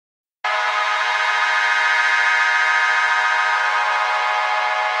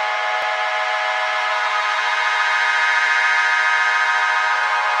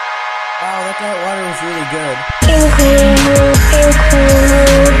That water was really good.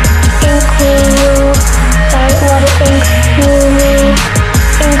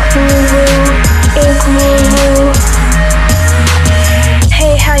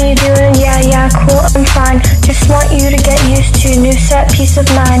 Hey, how you doing? Yeah, cool, I'm fine. Just want you to get used to a new set, peace of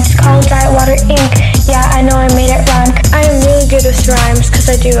mind. It's called Diet Water Inc. Yeah, I know I made it rhyme. I am really good with rhymes, cause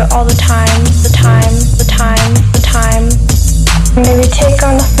I do it all the time. Maybe take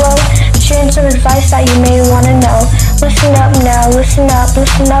on the flow, sharing some advice that you may wanna know. Listen up now, listen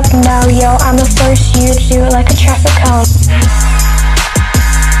up now, yo. I'm the first you to do it like a traffic cone.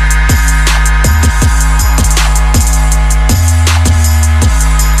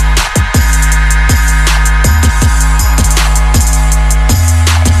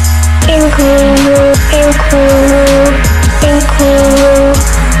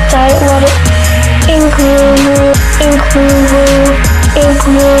 Diet water,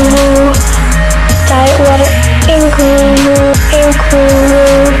 diet water,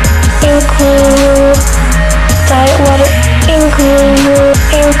 diet water,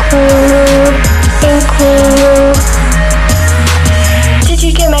 Did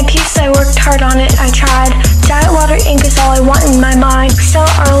you get my piece? I worked hard on it, I tried. Diet Water Inc. is all I want in my mind. Sell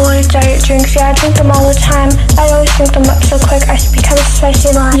our own diet drinks, yeah, I drink them all the time. I always drink them up so quick, I become a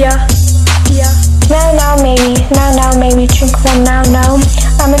spicy lime. Yeah. Now, maybe, drink one now, no.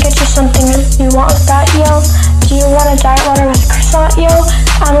 I'ma get you something you want with that, yo. Do you want a diet water with a croissant, yo?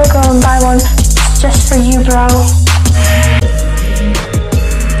 I'ma go and buy one just for you, bro.